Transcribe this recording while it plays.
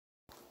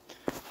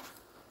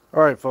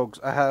All right, folks,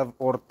 I have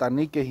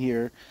Ortanique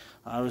here.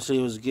 Obviously,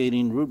 it was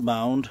getting root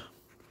bound.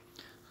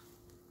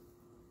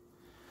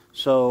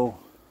 So,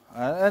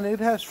 and it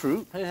has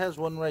fruit. It has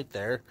one right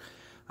there.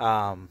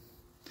 To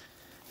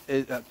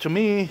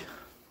me,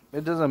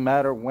 it doesn't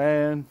matter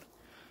when.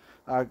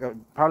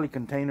 Probably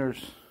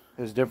containers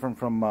is different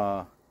from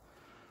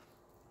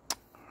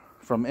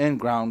in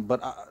ground, but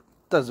it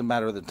doesn't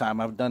matter the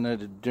time. I've done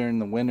it during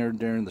the winter,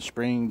 during the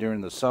spring, during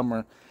the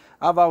summer.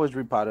 I've always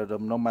repotted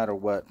them no matter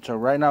what. So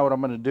right now what I'm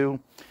going to do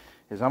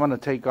is I'm going to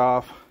take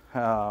off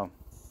the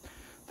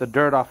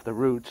dirt off the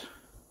roots,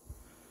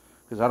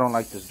 because I don't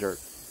like this dirt,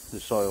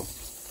 this soil.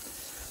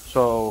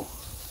 So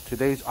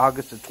today's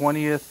August the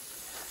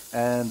 20th,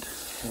 and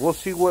we'll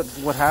see what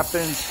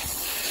happens,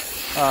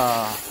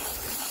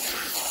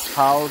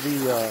 how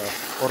the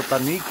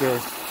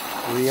Ortanique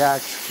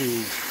reacts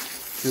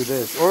to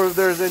this, or if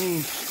there's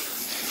any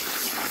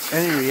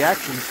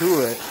reaction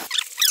to it.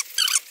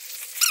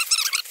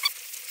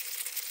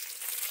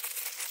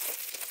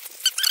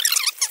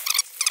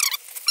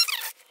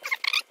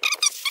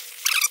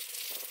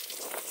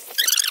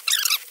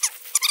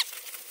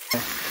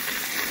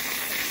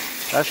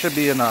 That should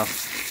be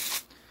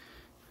enough.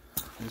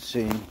 Let's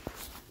see.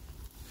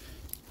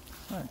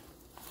 All right.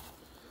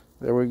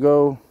 There we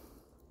go.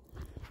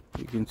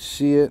 You can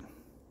see it.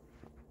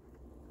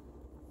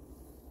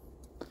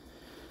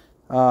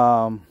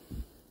 That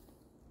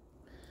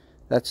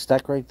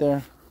stack right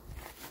there.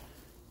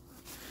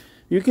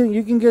 You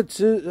can get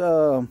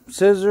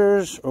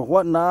scissors or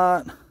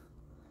whatnot,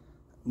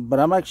 but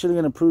I'm actually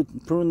going to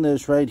prune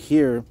this right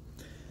here.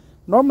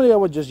 Normally I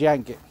would just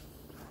yank it.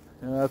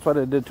 You know, that's what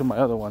I did to my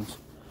other ones.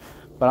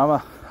 But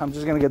I'm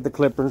just gonna get the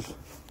clippers.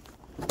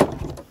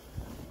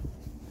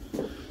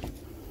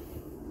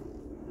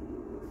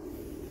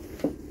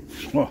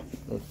 Oh,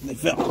 they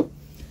fell.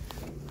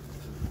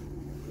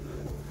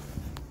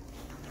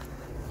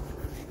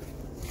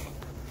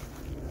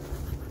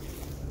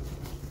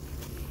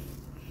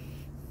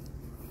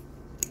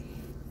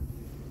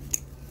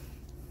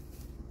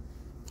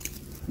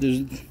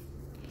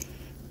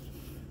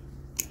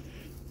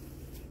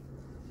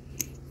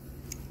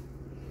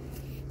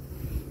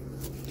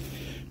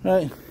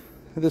 Right,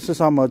 this is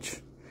how much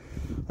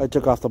I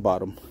took off the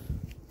bottom.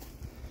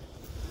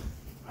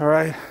 All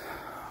right,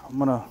 I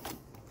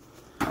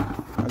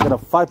got a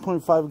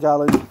 5.5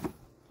 gallon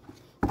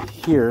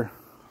here.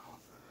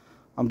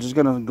 I'm just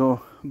gonna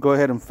go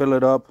ahead and fill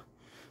it up,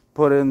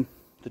 put in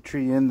the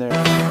tree in there.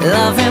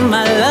 Loving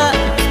my luck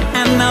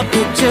and the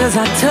pictures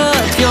I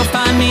took. You'll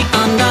find me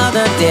under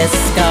the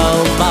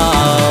disco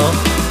ball.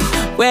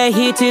 We're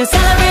here to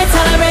celebrate,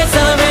 celebrate,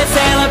 celebrate,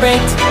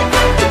 celebrate.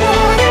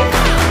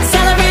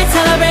 Celebrate,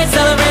 celebrate,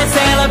 celebrate,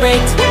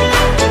 celebrate.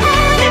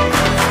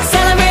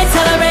 Celebrate,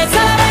 celebrate,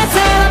 celebrate,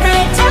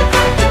 celebrate.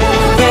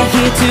 We're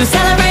here to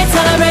celebrate.